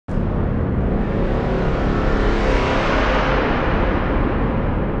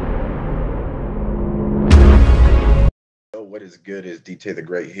is good? Is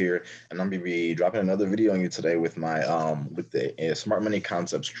Dtaythegreat here, and I'm gonna be dropping another video on you today with my with the smart money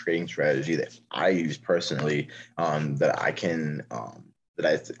concepts trading strategy that I use personally. That I can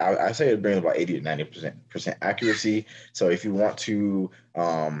that I say it brings about 80 to 90% accuracy. So if you want to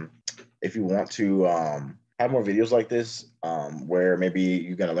have more videos like this, where maybe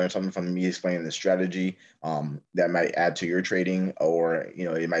you're gonna learn something from me explaining the strategy, that might add to your trading, or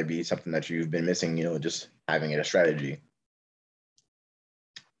it might be something that you've been missing, just having it a strategy.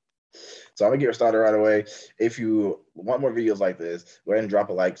 So I'm gonna get started right away. If you want more videos like this, go ahead and drop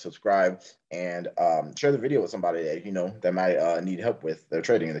a like, subscribe, and share the video with somebody that that might need help with their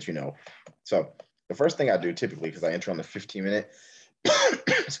trading that. So the first thing I do typically, because I enter on the 15-minute,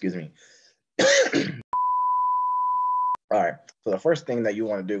 excuse me. All right. So the first thing that you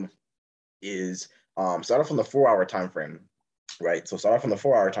want to do is start off on the 4-hour time frame, right? So start off on the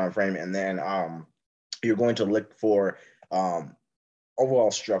 4-hour time frame, and then you're going to look for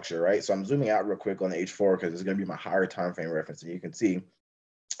overall structure, right? So I'm zooming out real quick on the H4 because it's going to be my higher time frame reference, and you can see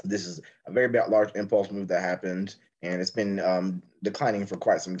this is a very large impulse move that happened, and it's been declining for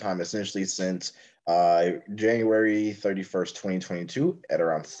quite some time, essentially since January 31st, 2022 at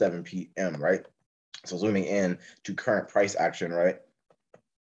around 7 p.m., right? So zooming in to current price action, right?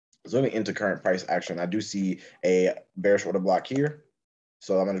 Zooming into current price action, I do see a bearish order block here.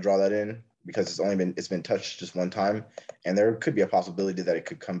 So I'm going to draw that in because it's been touched just one time, and there could be a possibility that it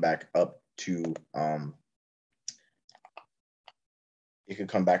could come back up to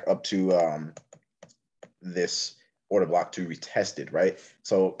this order block to retest it, right?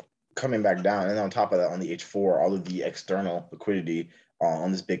 So coming back down, and on top of that, on the H4, all of the external liquidity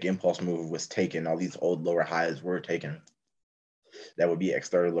on this big impulse move was taken. All these old lower highs were taken. That would be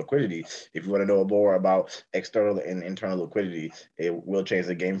external liquidity. If you want to know more about external and internal liquidity, it will change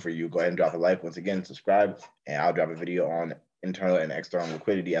the game for you. Go ahead and drop a like. Once again, subscribe, and I'll drop a video on internal and external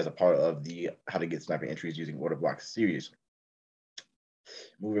liquidity as a part of the How to Get Snapping Entries Using Order Block series.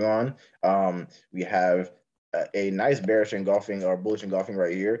 Moving on, we have a nice bearish engulfing or bullish engulfing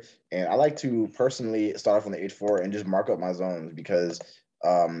right here. And I like to personally start off on the H4 and just mark up my zones because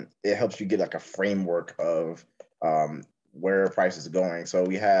it helps you get like a framework of where price is going. So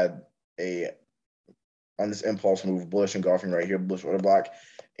we had on this impulse move, bullish engulfing right here, bullish order block,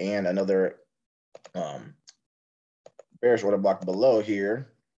 and another bearish order block below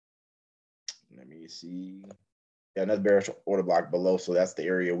here. Let me see. Yeah, another bearish order block below. So that's the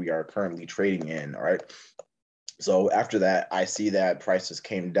area we are currently trading in. All right. So after that, I see that prices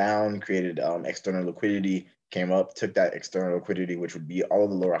came down, created external liquidity, came up, took that external liquidity, which would be all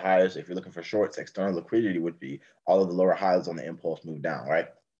of the lower highs. If you're looking for shorts, external liquidity would be all of the lower highs on the impulse move down, right?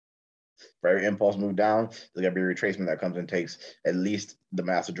 For every impulse move down, there's going to be a retracement that comes and takes at least the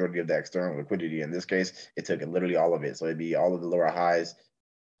mass majority of the external liquidity. In this case, it took literally all of it. So it'd be all of the lower highs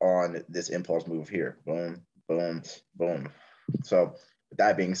on this impulse move here. Boom, boom, boom. So with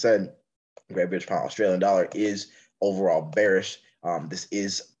that being said, Great British Pound Australian dollar is overall bearish. This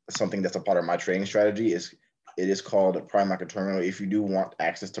is something that's a part of my trading strategy. It is called Prime Market Terminal. If you do want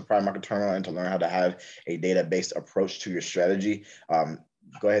access to Prime Market Terminal and to learn how to have a data-based approach to your strategy,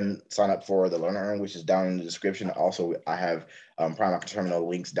 go ahead and sign up for the Learn and Earn, which is down in the description. Also, I have Prime Market Terminal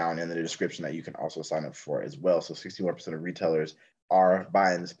links down in the description that you can also sign up for as well. So 61% of retailers are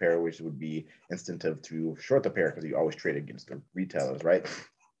buying this pair, which would be incentive to short the pair because you always trade against the retailers, right?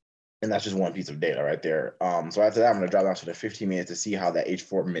 And that's just one piece of data right there. So after that, I'm going to drop down to the 15 minutes to see how that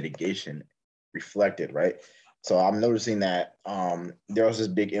H4 mitigation reflected, right? So I'm noticing that there was this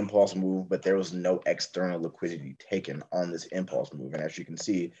big impulse move, but there was no external liquidity taken on this impulse move. And as you can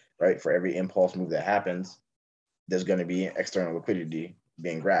see, right, for every impulse move that happens, there's going to be external liquidity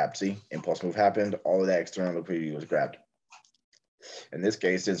being grabbed. See, impulse move happened, all of that external liquidity was grabbed. In this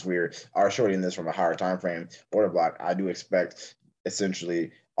case, since we are shorting this from a higher time frame order block, I do expect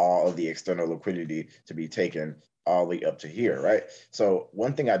essentially all of the external liquidity to be taken all the way up to here, right? So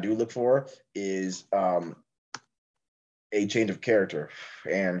one thing I do look for is a change of character.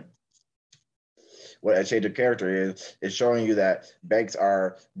 And what a change of character is showing you that banks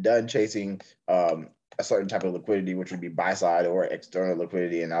are done chasing a certain type of liquidity, which would be buy side or external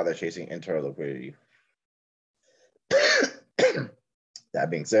liquidity, and now they're chasing internal liquidity. That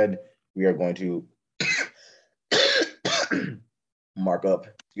being said, we are going to mark up,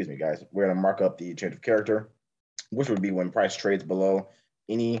 excuse me, guys, we're going to mark up the change of character, which would be when price trades below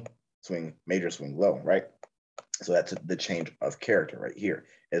any major swing low, right? So that's the change of character right here,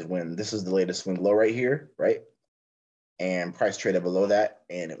 is when this is the latest swing low right here, right? And price traded below that.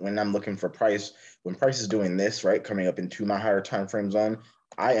 And when I'm looking for price, when price is doing this, right, coming up into my higher time frame zone,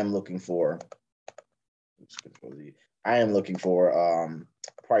 I am looking for, I am looking for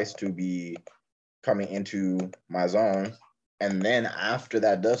price to be coming into my zone. And then after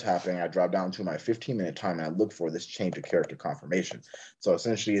that does happen, I drop down to my 15-minute time and I look for this change of character confirmation. So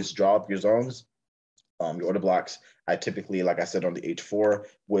essentially it's draw up your zones, your order blocks. I typically, like I said on the H4,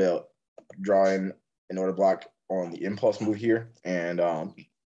 will draw in an order block on the impulse move here and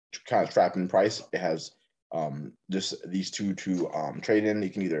kind of trap in price. It has just these two to trade in.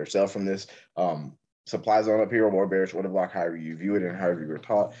 You can either sell from this supply zone up here or bearish order block, however you view it and however you were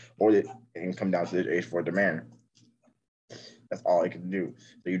taught, or it can come down to the H4 demand. That's all I can do.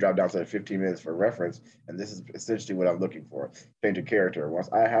 So you drop down to the 15 minutes for reference, and this is essentially what I'm looking for, change of character. Once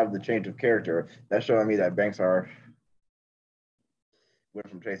I have the change of character, that's showing me that banks went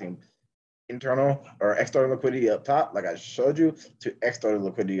from chasing internal or external liquidity up top, like I showed you, to external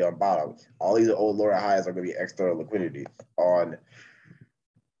liquidity on bottom. All these old lower highs are going to be external liquidity on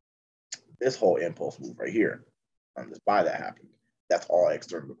this whole impulse move right here. On this buy that happened, that's all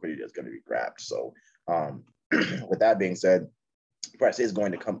external liquidity that's going to be grabbed. So with that being said, price is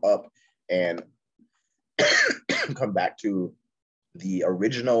going to come up and come back to the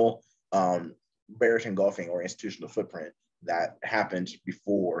original bearish engulfing or institutional footprint that happened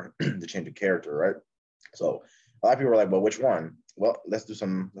before the change of character, right? So a lot of people are like, well, which one? Well, let's do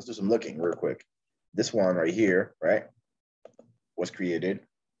some looking real quick. This one right here, right, was created.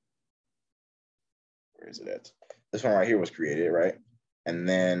 Where is it at? This one right here was created, right? And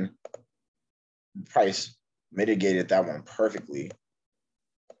then price mitigated that one perfectly.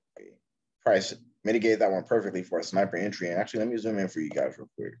 Price mitigated that one perfectly for a sniper entry. And actually, let me zoom in for you guys real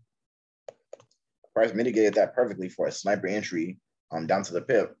quick. Price mitigated that perfectly for a sniper entry down to the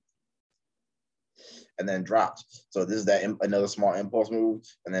pip, and then dropped. So this is that another small impulse move,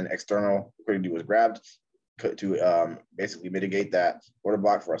 and then external liquidity was grabbed to basically mitigate that order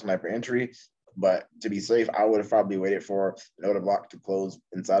block for a sniper entry. But to be safe, I would have probably waited for an order block to close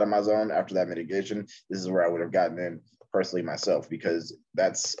inside of my zone after that mitigation. This is where I would have gotten in personally myself, because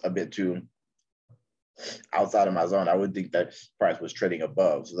that's a bit too outside of my zone. I would think that price was trading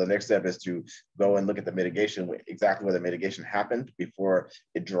above. So the next step is to go and look at the mitigation, exactly where the mitigation happened before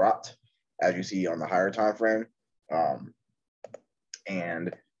it dropped, as you see on the higher time frame,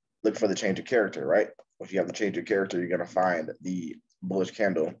 and look for the change of character, right? If you have the change of character, you're going to find the bullish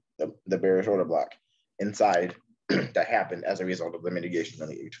candle, the bearish order block inside that happened as a result of the mitigation on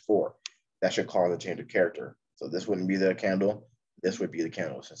the H4. That should cause a change of character. So this wouldn't be the candle. This would be the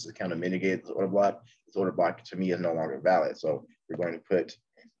candle. Since the candle mitigated the order block, this order block to me is no longer valid. So we're going to put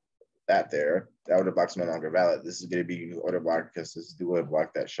that there. That order block is no longer valid. This is going to be the order block because this is the order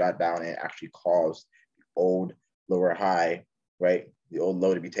block that shot down and actually caused the old lower high, right? The old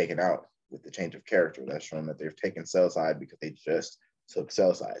low to be taken out with the change of character. That's showing that they've taken sell side because they just took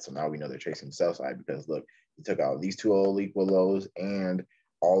sell side. So now we know they're chasing sell side because look, they took out these two old equal lows and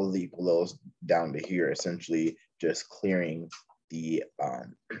all of the equal lows down to here, essentially just clearing the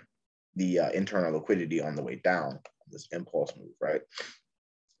internal liquidity on the way down, this impulse move, right?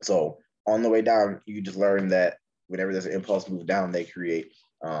 So on the way down, you just learn that whenever there's an impulse move down, they create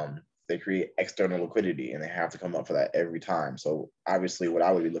external liquidity, and they have to come up for that every time. So obviously what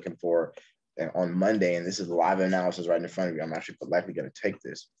I would be looking for on Monday, and this is live analysis right in front of you, I'm actually likely going to take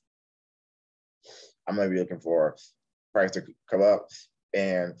this. I'm going to be looking for price to come up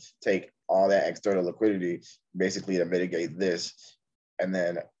and take all that external liquidity basically to mitigate this. And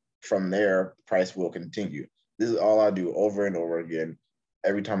then from there, price will continue. This is all I do over and over again.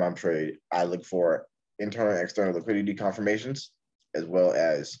 Every time I'm trade, I look for internal and external liquidity confirmations, as well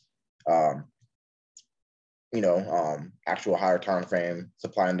as actual higher time frame,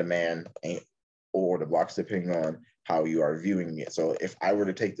 supply and demand, or the blocks, depending on how you are viewing it. So if I were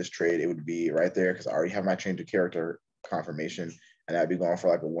to take this trade, it would be right there because I already have my change of character confirmation, and I'd be going for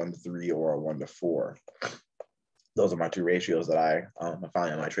like a 1-3 or a 1-4. Those are my two ratios that I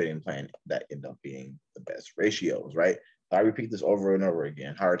found in my trading plan that end up being the best ratios, right? So I repeat this over and over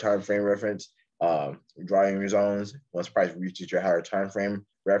again. Higher time frame reference, drawing your zones. Once price reaches your higher time frame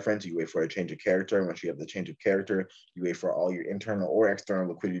reference, you wait for a change of character. And once you have the change of character, you wait for all your internal or external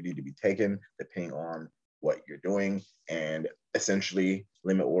liquidity to be taken, depending on what you're doing, and essentially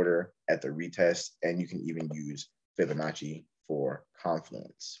limit order at the retest. And you can even use Fibonacci for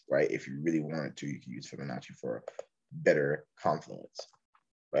confluence, right? If you really wanted to, you can use Fibonacci for better confluence,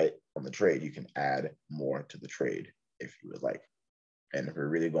 right? On the trade, you can add more to the trade if you would like. And if we're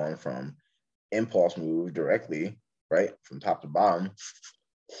really going from impulse move directly, right, from top to bottom,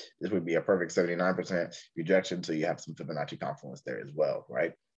 this would be a perfect 79% rejection. So you have some Fibonacci confluence there as well,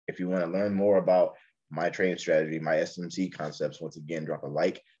 right? If you want to learn more about my trading strategy, my SMC concepts, once again, drop a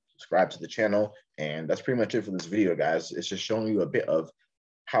like, subscribe to the channel. And that's pretty much it for this video, guys. It's just showing you a bit of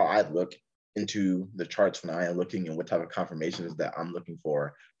how I look into the charts when I am looking and what type of confirmations that I'm looking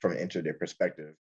for from an intraday perspective.